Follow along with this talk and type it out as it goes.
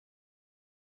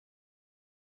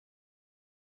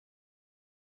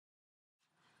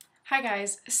Hi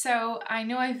guys, so I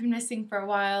know I've been missing for a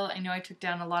while. I know I took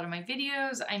down a lot of my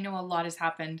videos. I know a lot has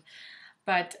happened,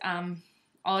 but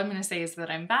all I'm going to say is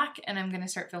that I'm back and I'm going to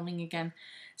start filming again.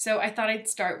 So I thought I'd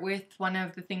start with one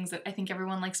of the things that I think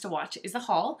everyone likes to watch is a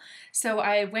haul. So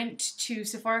I went to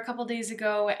Sephora a couple days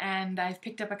ago and I've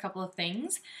picked up a couple of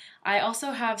things. I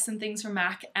also have some things from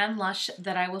MAC and Lush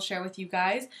that I will share with you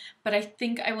guys, but I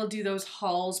think I will do those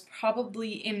hauls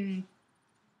probably in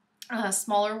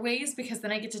smaller ways because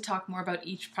then I get to talk more about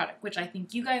each product, which I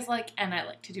think you guys like and I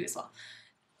like to do as well.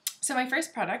 So my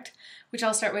first product, which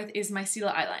I'll start with, is my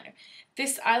Stila eyeliner.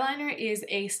 This eyeliner is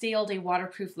a stay all day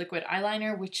waterproof liquid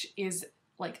eyeliner, which is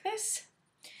like this.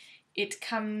 It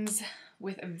comes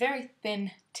with a very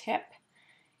thin tip.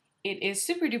 It is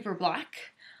super duper black.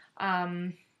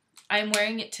 I'm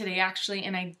wearing it today actually,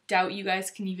 and I doubt you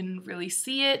guys can even really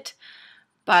see it,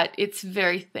 but it's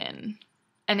very thin.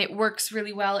 And it works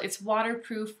really well. It's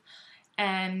waterproof,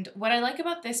 and what I like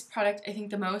about this product I think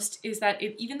the most is that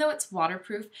even though it's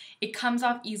waterproof, it comes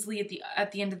off easily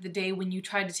at the end of the day when you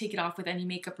try to take it off with any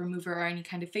makeup remover or any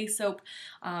kind of face soap,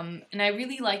 and I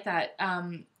really like that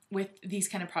with these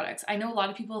kind of products. I know a lot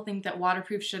of people think that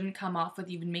waterproof shouldn't come off with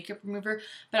even makeup remover,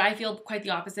 but I feel quite the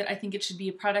opposite. I think it should be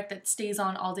a product that stays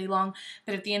on all day long,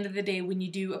 but at the end of the day when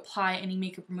you do apply any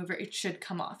makeup remover, it should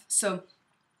come off. So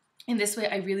in this way,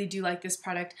 I really do like this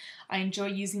product. I enjoy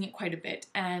using it quite a bit,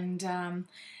 and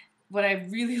what I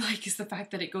really like is the fact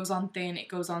that it goes on thin, it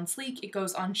goes on sleek, it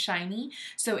goes on shiny,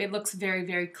 so it looks very,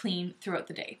 very clean throughout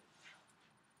the day.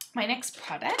 My next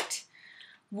product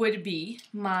would be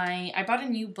I bought a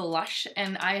new blush,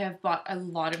 and I have bought a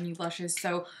lot of new blushes,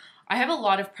 so I have a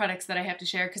lot of products that I have to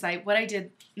share because what I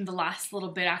did in the last little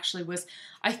bit actually was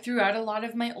I threw out a lot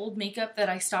of my old makeup that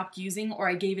I stopped using, or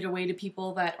I gave it away to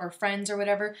people or friends or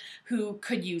whatever who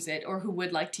could use it or who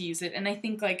would like to use it. And I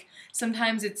think like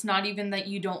sometimes it's not even that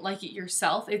you don't like it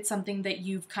yourself, it's something that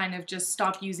you've kind of just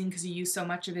stopped using because you use so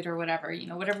much of it or whatever, you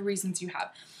know, whatever reasons you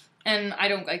have. And I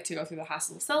don't like to go through the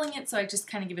hassle of selling it, so I just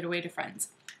kind of give it away to friends.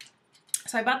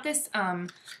 So I bought this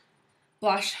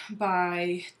blush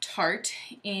by Tarte.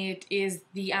 It is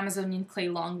the Amazonian Clay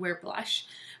Longwear blush,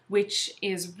 which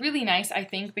is really nice, I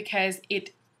think, because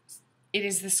it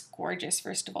is this gorgeous,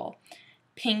 first of all,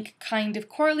 pink kind of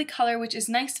corally color, which is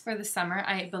nice for the summer,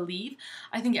 I believe.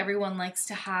 I think everyone likes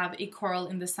to have a coral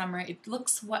in the summer. It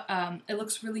looks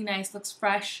really nice, looks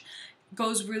fresh,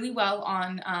 goes really well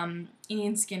on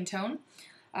Indian skin tone.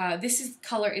 This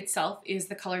color itself is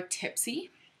the color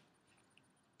Tipsy.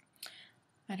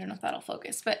 I don't know if that'll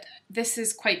focus, but this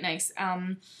is quite nice.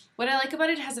 What I like about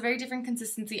it has a very different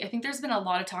consistency. I think there's been a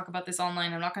lot of talk about this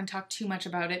online. I'm not going to talk too much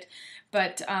about it,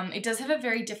 but it does have a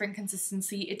very different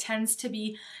consistency. It tends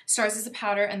to starts as a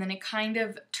powder and then it kind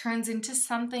of turns into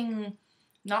something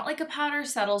not like a powder,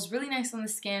 settles really nice on the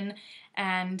skin,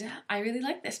 and I really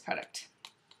like this product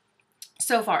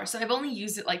so far. So I've only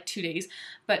used it like 2 days,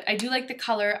 but I do like the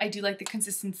color, I do like the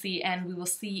consistency, and we will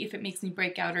see if it makes me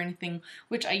break out or anything,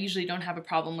 which I usually don't have a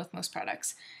problem with most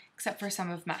products, except for some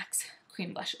of MAC's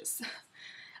cream blushes.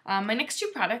 My next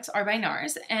two products are by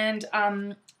NARS, and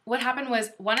what happened was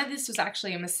one of this was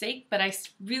actually a mistake, but I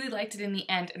really liked it in the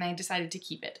end and I decided to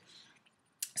keep it.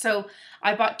 So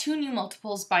I bought two new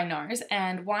multiples by NARS,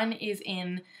 and one is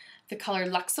in the color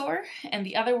Luxor, and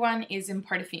the other one is in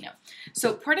Portofino.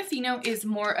 So Portofino is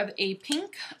more of a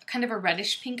pink, kind of a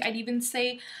reddish pink, I'd even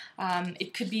say.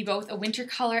 It could be both a winter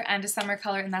color and a summer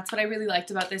color, and that's what I really liked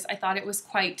about this. I thought it was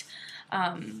quite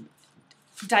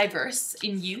diverse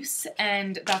in use,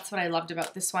 and that's what I loved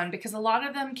about this one, because a lot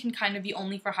of them can kind of be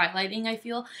only for highlighting, I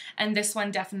feel, and this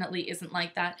one definitely isn't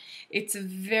like that. It's a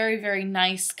very, very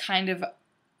nice kind of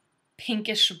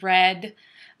pinkish red,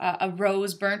 a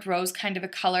burnt rose kind of a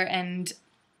color, and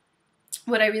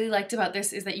what I really liked about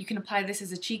this is that you can apply this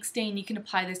as a cheek stain, you can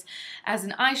apply this as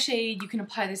an eye shade, you can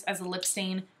apply this as a lip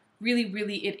stain. Really,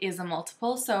 really, it is a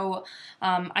multiple, so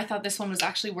I thought this one was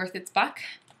actually worth its buck.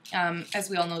 As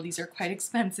we all know, these are quite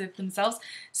expensive themselves,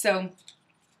 so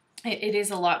it is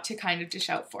a lot to kind of dish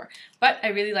out for. But I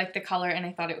really liked the color and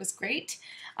I thought it was great.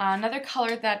 Another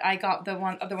color that I got, the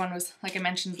other one was, like I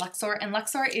mentioned, Luxor, and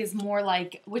Luxor is more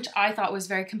like, which I thought was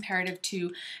very comparative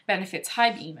to Benefit's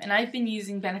High Beam, and I've been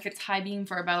using Benefit's High Beam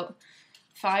for about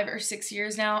 5 or 6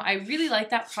 years now. I really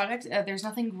like that product. There's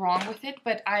nothing wrong with it,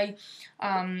 but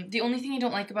the only thing I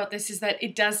don't like about this is that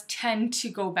it does tend to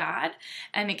go bad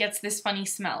and it gets this funny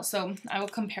smell. So I will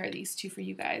compare these two for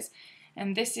you guys.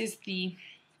 And this is the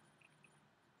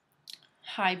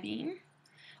High Beam,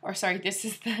 or sorry, this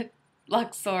is the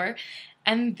Luxor,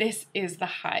 and this is the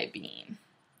High Beam.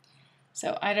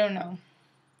 So I don't know.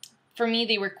 for me,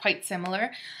 they were quite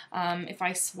similar. If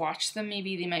I swatch them,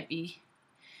 maybe they might be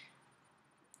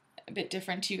a bit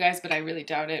different to you guys, but I really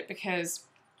doubt it, because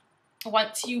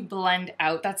once you blend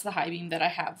out, that's the high beam that I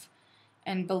have,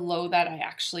 and below that I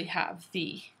actually have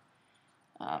the,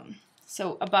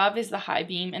 so above is the high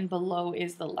beam and below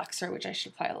is the Luxor, which I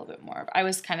should apply a little bit more of. I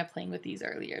was kind of playing with these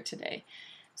earlier today.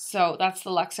 So that's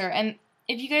the Luxor, and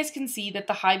if you guys can see that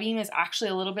the high beam is actually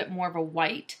a little bit more of a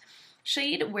white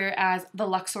shade, whereas the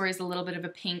Luxor is a little bit of a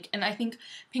pink, and I think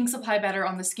pinks apply better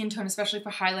on the skin tone, especially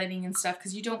for highlighting and stuff,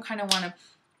 because you don't kind of want to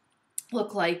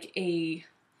look like a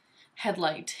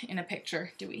headlight in a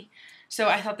picture, do we? So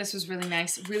I thought this was really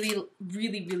nice. Really,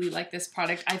 really, really like this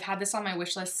product. I've had this on my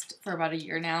wish list for about a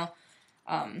year now.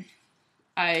 I'm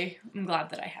glad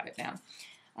that I have it now.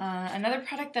 Another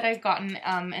product that I've gotten,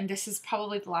 and this is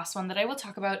probably the last one that I will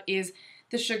talk about, is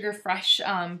the Sugar Fresh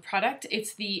product.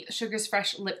 It's the Sugar's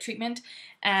Fresh lip treatment,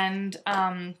 and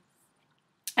I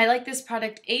like this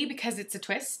product, A, because it's a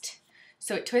twist.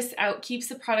 So it twists out, keeps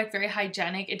the product very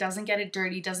hygienic. It doesn't get it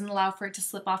dirty, doesn't allow for it to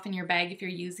slip off in your bag if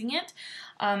you're using it.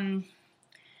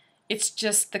 It's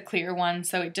just the clear one,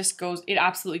 so it just goes, it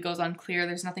absolutely goes on clear.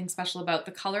 There's nothing special about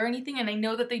the color or anything, and I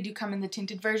know that they do come in the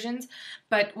tinted versions,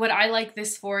 but what I like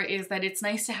this for is that it's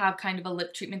nice to have kind of a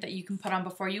lip treatment that you can put on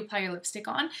before you apply your lipstick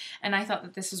on, and I thought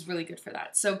that this was really good for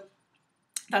that. So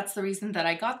that's the reason that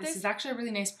I got this. This is actually a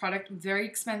really nice product, very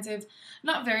expensive.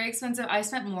 Not very expensive. I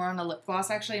spent more on a lip gloss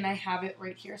actually, and I have it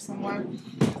right here somewhere.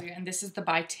 And this is the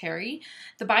By Terry.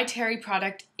 The By Terry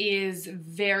product is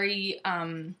very,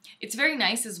 it's very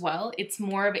nice as well. It's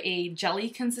more of a jelly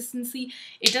consistency.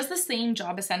 It does the same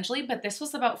job essentially, but this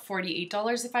was about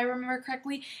 $48 if I remember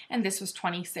correctly, and this was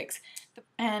 $26.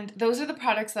 And those are the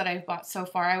products that I've bought so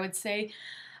far, I would say.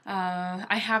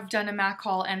 I have done a MAC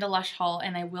haul and a Lush haul,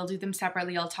 and I will do them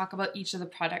separately. I'll talk about each of the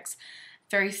products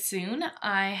very soon.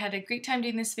 I had a great time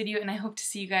doing this video, and I hope to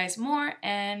see you guys more,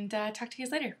 and talk to you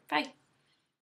guys later. Bye!